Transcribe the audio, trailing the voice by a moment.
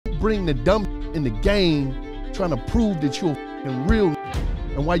bring the dumb in the game, trying to prove that you're real.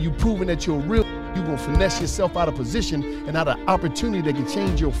 And while you proving that you're real, you're gonna finesse yourself out of position and out of opportunity that can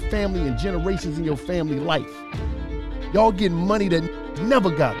change your family and generations in your family life. Y'all getting money that never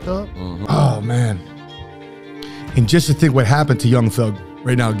got, Thug. Oh, man. And just to think what happened to Young Thug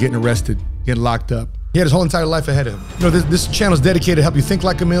right now, getting arrested, getting locked up. He had his whole entire life ahead of him. You know, this channel is dedicated to help you think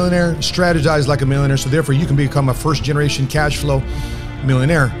like a millionaire, strategize like a millionaire, so therefore you can become a first-generation cash flow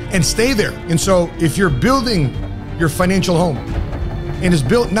millionaire and stay there. And so if you're building your financial home and it's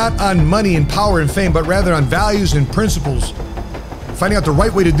built not on money and power and fame, but rather on values and principles, finding out the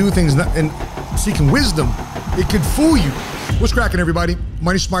right way to do things and seeking wisdom, it could fool you. What's cracking, everybody?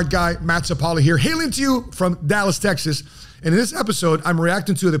 Money Smart Guy, Matt Sapaula here, hailing to you from Dallas, Texas. And in this episode, I'm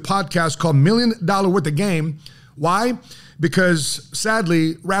reacting to the podcast called $1 Million Worth of Game. Why? Because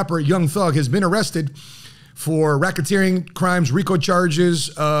sadly, rapper Young Thug has been arrested for racketeering crimes, RICO charges,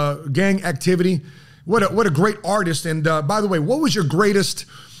 gang activity. What a great artist. And by the way, what was your greatest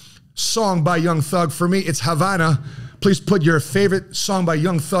song by Young Thug? For me, it's Havana. Please put your favorite song by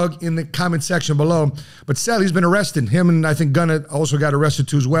Young Thug in the comment section below. But sadly, he's been arrested. Him and I think Gunna also got arrested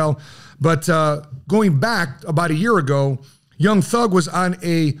too as well. But going back about a year ago, Young Thug was on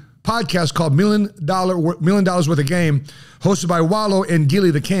a podcast called $1 Million Worth of Game, hosted by Wallo and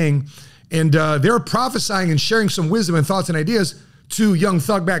Gilly the King. And they were prophesying and sharing some wisdom and thoughts and ideas to Young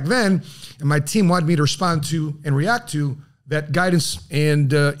Thug back then. And my team wanted me to respond to and react to that guidance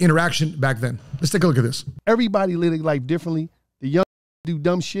and interaction back then. Let's take a look at this. Everybody living life differently. The young do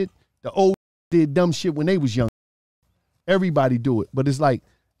dumb shit. The old did dumb shit when they was young. Everybody do it. But it's like,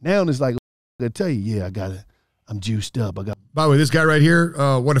 now it's like, they tell you, yeah, I'm juiced up. By the way, this guy right here,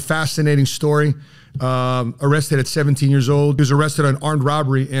 what a fascinating story. Arrested at 17 years old. He was arrested on armed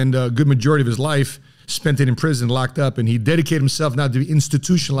robbery, and a good majority of his life spent it in prison, locked up. And he dedicated himself not to be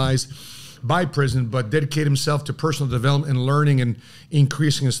institutionalized by prison, but dedicate himself to personal development and learning and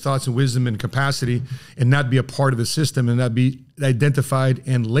increasing his thoughts and wisdom and capacity, and not be a part of the system and not be identified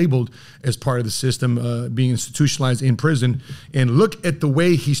and labeled as part of the system, being institutionalized in prison. And look at the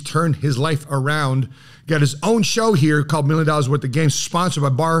way he's turned his life around. Got his own show here called $1 Million Worth of Games, sponsored by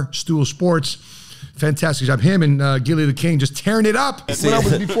Barstool Sports. Fantastic job. Him and Gilly the King just tearing it up. It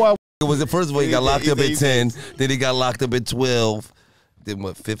was the first of all, he got locked up at 10, then he got locked up at 12, then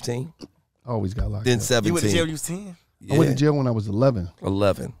what, 15? Always got locked then up. 17. You went to jail when you was 10? Yeah. I went to jail when I was 11.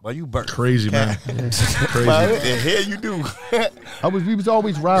 11. Well, you burnt. Crazy, man. Crazy. What the hell you do? We was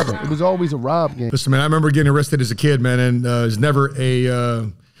always robbing. It was always a rob game. Listen, man, I remember getting arrested as a kid, man, and it was never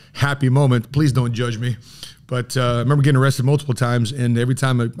a happy moment. Please don't judge me. But I remember getting arrested multiple times, and every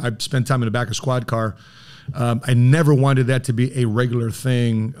time I spent time in the back of a squad car, I never wanted that to be a regular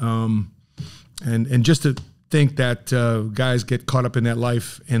thing. And just to think that guys get caught up in that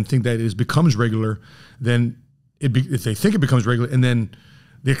life and think that it becomes regular, then if they think it becomes regular, and then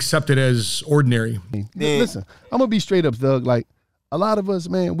they accept it as ordinary. Listen, I'm gonna be straight up, Doug. Like a lot of us,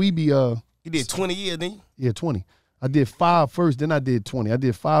 man, we be You did 20 years, didn't you? Yeah, 20. I did 5 first, then I did 20. I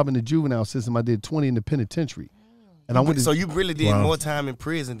did 5 in the juvenile system. I did 20 in the penitentiary. And I went so you really did more time in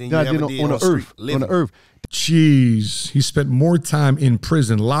prison than you ever did on the earth. On the earth. Jeez, he spent more time in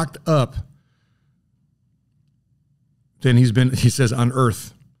prison, locked up, than he's been, he says, on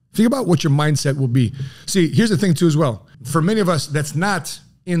earth. Think about what your mindset will be. See, here's the thing too as well. For many of us that's not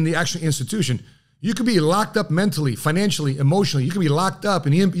in the actual institution, you could be locked up mentally, financially, emotionally. You can be locked up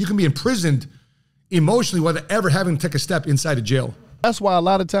and you can be imprisoned emotionally without ever having to take a step inside a jail. That's why a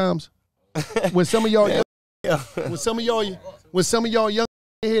lot of times when some of y'all when some of y'all young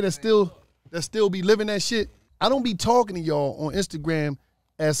here that still be living that shit, I don't be talking to y'all on Instagram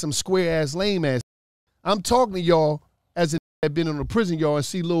as some square ass lame ass. I'm talking to y'all as that been in a prison, y'all, and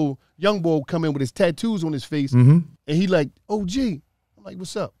see little young boy come in with his tattoos on his face, and he like, oh, gee. I'm like,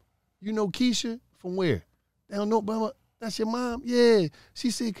 what's up? You know Keisha? From where? They don't know, but that's your mom? Yeah.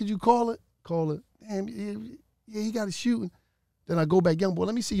 She said, could you call it? Call it. Damn, yeah, he got a shooting. Then I go back, young boy,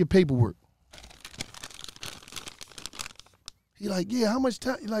 let me see your paperwork. He like, yeah, how much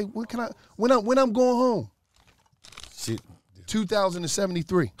time? Like, when I'm going home? Shit.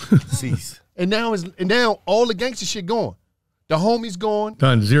 2073. Cease. And now all the gangster shit gone. The homies gone.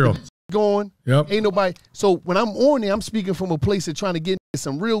 Done, zero. Gone. Yep. Ain't nobody. So when I'm on there, I'm speaking from a place of trying to get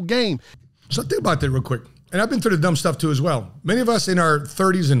some real game. So think about that real quick. And I've been through the dumb stuff too as well. Many of us in our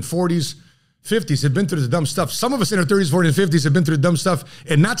 30s and 40s, 50s have been through the dumb stuff. Some of us in our 30s, 40s, and 50s have been through the dumb stuff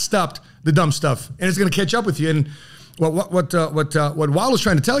and not stopped the dumb stuff. And it's going to catch up with you. And what Wallo's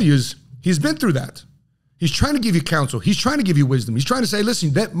trying to tell you is he's been through that. He's trying to give you counsel. He's trying to give you wisdom. He's trying to say,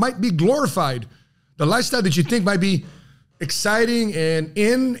 listen, that might be glorified. The lifestyle that you think might be exciting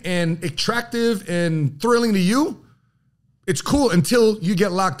and attractive and thrilling to you, it's cool until you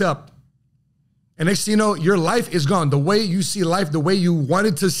get locked up. And next thing you know, your life is gone. The way you see life, the way you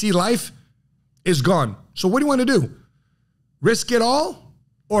wanted to see life is gone. So what do you want to do? Risk it all?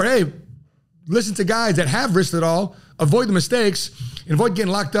 Or hey, listen to guys that have risked it all, avoid the mistakes, and avoid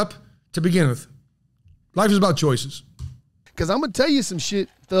getting locked up to begin with. Life is about choices. Because I'm going to tell you some shit,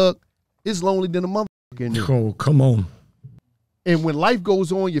 Thug. It's lonely than a motherfucker in there. Oh, come on. And when life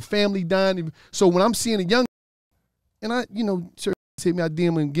goes on, your family dying. So when I'm seeing a young, and I, you know, sir, hit me, I DM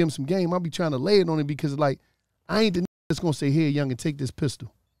him and give him some game, I'll be trying to lay it on him because, like, I ain't the that's going to say, here, youngin, take this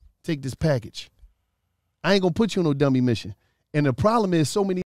pistol. Take this package. I ain't going to put you on no dummy mission. And the problem is so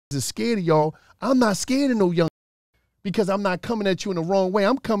many is scared of y'all. I'm not scared of no young because I'm not coming at you in the wrong way.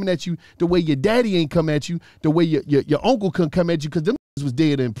 I'm coming at you the way your daddy ain't come at you, the way your uncle couldn't come at you because them was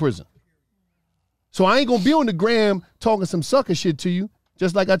dead in prison. So I ain't going to be on the gram talking some sucker shit to you,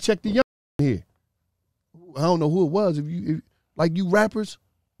 just like I checked the young here. I don't know who it was. If like you rappers,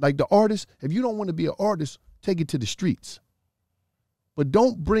 like the artists, if you don't want to be an artist, take it to the streets. But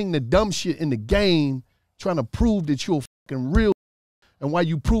don't bring the dumb shit in the game trying to prove that you're fucking real. And while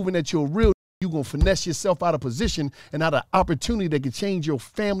you proving that you're real, you're going to finesse yourself out of position and out of opportunity that can change your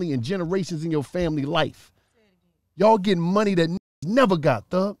family and generations in your family life. Y'all getting money that never got,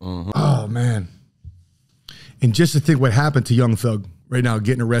 Thug. Mm-hmm. Oh, man. And just to think what happened to Young Thug right now,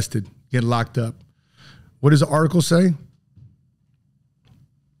 getting arrested, getting locked up. What does the article say?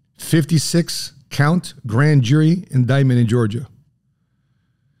 56 count grand jury indictment in Georgia.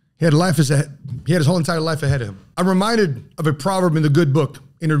 He had his whole entire life ahead of him. I'm reminded of a proverb in the good book,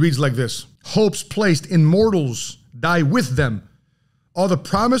 and it reads like this. Hopes placed in mortals die with them. All the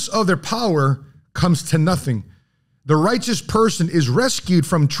promise of their power comes to nothing. The righteous person is rescued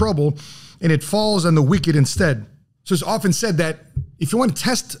from trouble, and it falls on the wicked instead. So it's often said that if you want to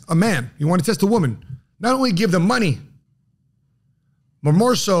test a man, you want to test a woman, not only give them money, but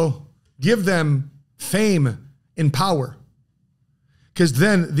more so give them fame and power. Because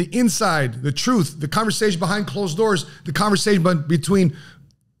then the inside, the truth, the conversation behind closed doors, the conversation between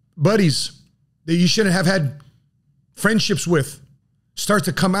buddies that you shouldn't have had friendships with starts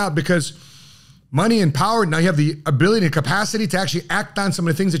to come out because money and power, now you have the ability and capacity to actually act on some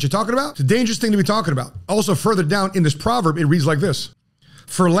of the things that you're talking about. It's a dangerous thing to be talking about. Also, further down in this proverb, it reads like this.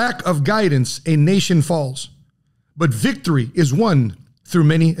 For lack of guidance, a nation falls, but victory is won through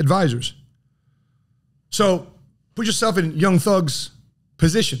many advisors. So put yourself in Young Thug's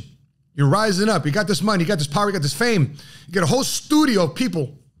position. You're rising up. You got this money. You got this power. You got this fame. You got a whole studio of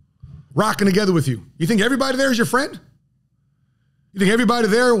people rocking together with you. You think everybody there is your friend? You think everybody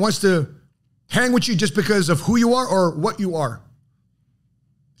there wants to hang with you just because of who you are or what you are?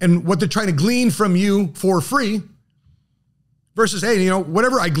 And what they're trying to glean from you for free versus, hey, you know,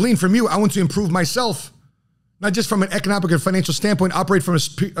 whatever I glean from you, I want to improve myself. Not just from an economic and financial standpoint, operate from a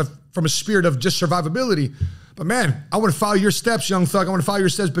spirit of just survivability. But man, I want to follow your steps, Young Thug. I want to follow your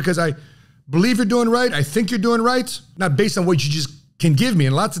steps because I believe you're doing right. I think you're doing right. Not based on what you just can give me.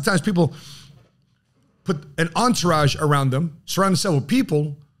 And lots of times people put an entourage around them, surround themselves with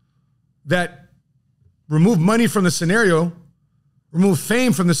people that remove money from the scenario, remove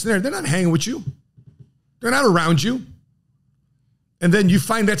fame from the scenario. They're not hanging with you. They're not around you. And then you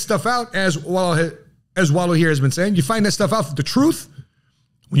find that stuff out, as Wallo here has been saying, you find that stuff out, the truth,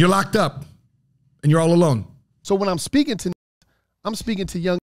 when you're locked up and you're all alone. So when I'm speaking to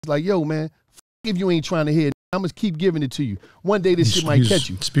young like, yo, man, if you ain't trying to hear it, I'm going to keep giving it to you. One day this shit might catch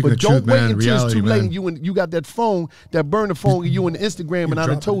you. But don't wait until it's too late and you got that phone, that burner phone, and you on the Instagram, and I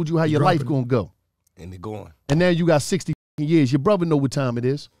done told you how your life going to go. And they're going. And now you got 60 years. Your brother know what time it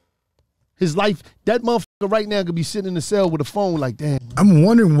is. His life, that motherfucker right now could be sitting in the cell with a phone like, damn. I'm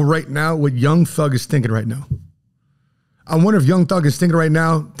wondering right now what Young Thug is thinking right now. I wonder if Young Thug is thinking right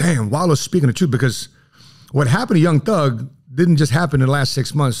now, damn, Wallo's speaking the truth, because what happened to Young Thug didn't just happen in the last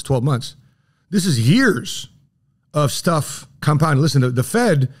 6 months, 12 months. This is years of stuff compounded. Listen, the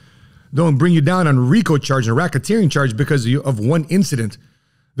Fed don't bring you down on RICO charge and racketeering charge because of one incident.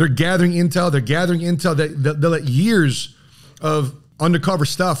 They're gathering intel. They'll let years of undercover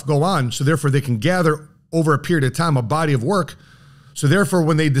stuff go on. So therefore they can gather over a period of time a body of work. So therefore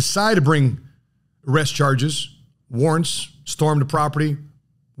when they decide to bring arrest charges, warrants, storm the property,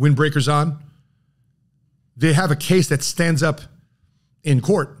 windbreakers on, they have a case that stands up in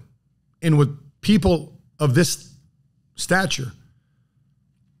court. And with people of this stature,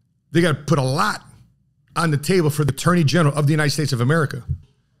 they got to put a lot on the table for the Attorney General of the United States of America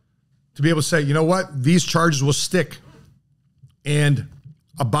to be able to say, you know what, these charges will stick. And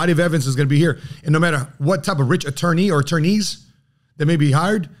A body of evidence is going to be here. And no matter what type of rich attorney or attorneys that may be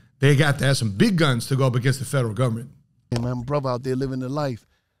hired, they got to have some big guns to go up against the federal government. And my brother out there living the life.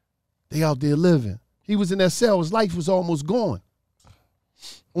 They out there living. He was in that cell. His life was almost gone.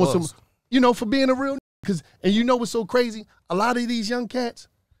 On some, you know, for being a real nigga. And you know what's so crazy? A lot of these young cats,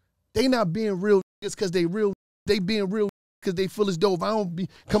 they not being real niggas because they real. They being real because they feel as though if I don't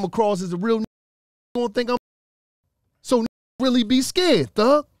come across as a real nigga, you don't think I'm. So really be scared,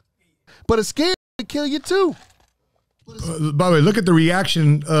 thug. But a scared will kill you too. By the way, look at the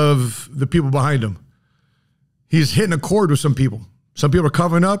reaction of the people behind him. He's hitting a chord with some people. Some people are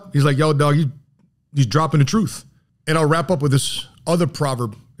covering up. He's like, yo, dog, he's dropping the truth. And I'll wrap up with this other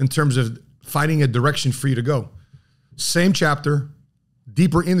proverb in terms of finding a direction for you to go. Same chapter,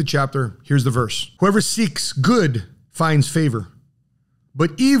 deeper in the chapter, here's the verse. Whoever seeks good finds favor,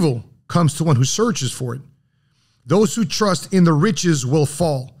 but evil comes to one who searches for it. Those who trust in the riches will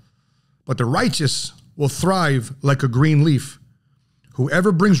fall, but the righteous will thrive like a green leaf.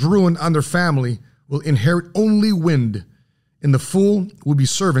 Whoever brings ruin on their family will inherit only wind, and the fool will be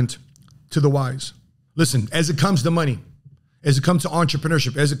servant to the wise. Listen, as it comes to money, as it comes to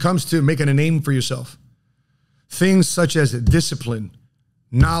entrepreneurship, as it comes to making a name for yourself, things such as discipline,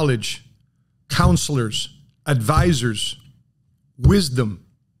 knowledge, counselors, advisors, wisdom,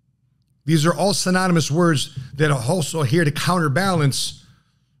 these are all synonymous words that are also here to counterbalance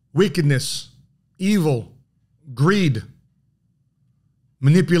wickedness, evil, greed,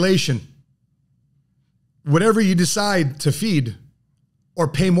 manipulation. Whatever you decide to feed or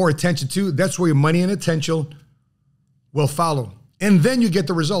pay more attention to, that's where your money and attention will follow. And then you get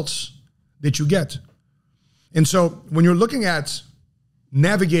the results that you get. And so when you're looking at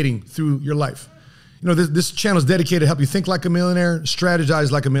navigating through your life, you know, this channel is dedicated to help you think like a millionaire,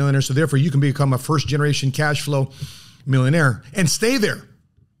 strategize like a millionaire, so therefore you can become a first-generation cash flow millionaire and stay there.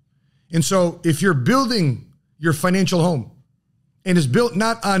 And so if you're building your financial home and it's built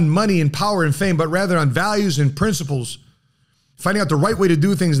not on money and power and fame, but rather on values and principles, finding out the right way to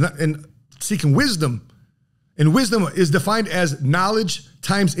do things and seeking wisdom. And wisdom is defined as knowledge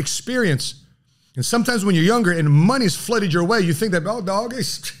times experience. And sometimes when you're younger and money's flooded your way, you think that, oh, dog,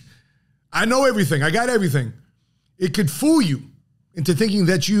 I know everything. I got everything. It could fool you into thinking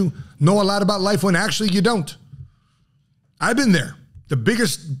that you know a lot about life when actually you don't. I've been there. The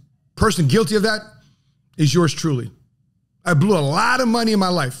biggest person guilty of that is yours truly. I blew a lot of money in my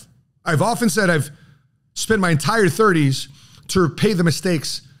life. I've often said I've spent my entire 30s to repay the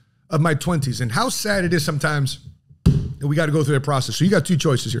mistakes of my 20s. And how sad it is sometimes that we got to go through that process. So you got two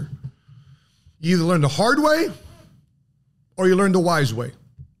choices here. You either learn the hard way or you learn the wise way.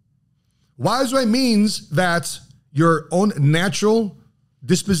 Wise way means that your own natural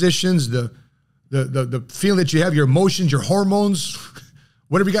dispositions, the feeling that you have, your emotions, your hormones,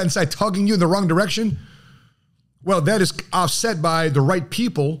 whatever you got inside tugging you in the wrong direction, well, that is offset by the right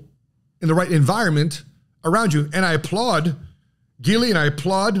people in the right environment around you. And I applaud Gilly and I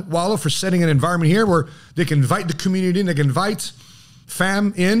applaud Wallo for setting an environment here where they can invite the community in, they can invite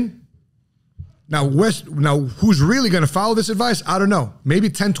fam in. Now, who's really going to follow this advice? I don't know. Maybe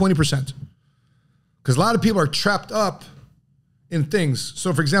 10, 20%. Because a lot of people are trapped up in things.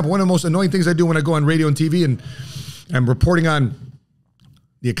 So, for example, one of the most annoying things I do when I go on radio and TV and I'm reporting on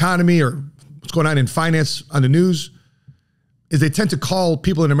the economy or what's going on in finance on the news is they tend to call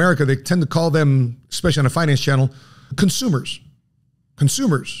people in America, they tend to call them, especially on a finance channel, consumers.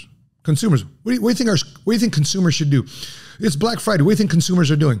 Consumers. What do you think consumers should do? It's Black Friday. What do you think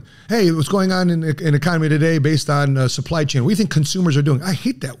consumers are doing? Hey, what's going on in economy today based on supply chain? What do you think consumers are doing? I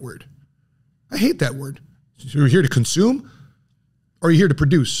hate that word. I hate that word. So you're here to consume or are you here to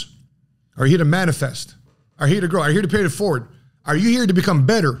produce? Are you here to manifest? Are you here to grow? Are you here to pay it forward? Are you here to become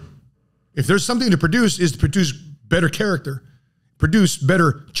better? If there's something to produce, is to produce better character, produce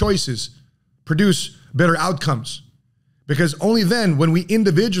better choices, produce better outcomes. Because only then, when we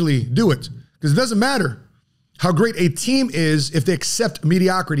individually do it, because it doesn't matter how great a team is if they accept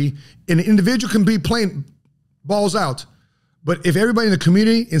mediocrity, and an individual can be playing balls out. But if everybody in the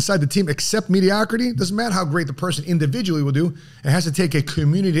community inside the team accept mediocrity, it doesn't matter how great the person individually will do. It has to take a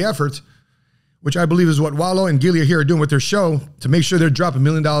community effort, which I believe is what Wallo and Gilly here are doing with their show to make sure they're dropping $1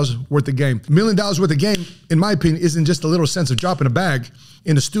 million worth of game. $1 million worth of game, in my opinion, isn't just a little sense of dropping a bag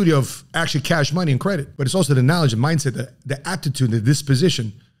in the studio of actually cash money and credit, but it's also the knowledge and mindset, the attitude, the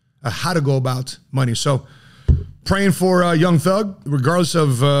disposition of how to go about money. So praying for Young Thug, regardless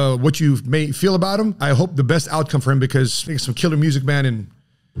of what you may feel about him. I hope the best outcome for him because making some killer music, man, and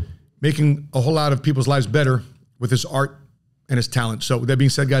making a whole lot of people's lives better with his art and his talent. So with that being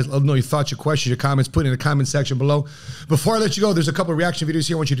said, guys, let them know your thoughts, your questions, your comments, put it in the comment section below. Before I let you go, there's a couple of reaction videos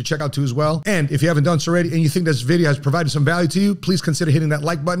here I want you to check out too as well. And if you haven't done so already and you think this video has provided some value to you, please consider hitting that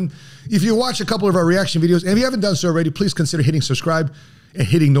like button. If you watch a couple of our reaction videos, and if you haven't done so already, please consider hitting subscribe and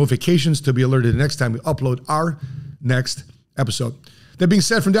hitting notifications to be alerted the next time we upload our next episode. That being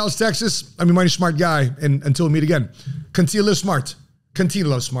said, from Dallas, Texas, I'm your money smart guy. And until we meet again, continue to live smart, continue to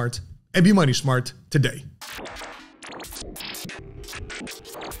love smart, and be money smart today.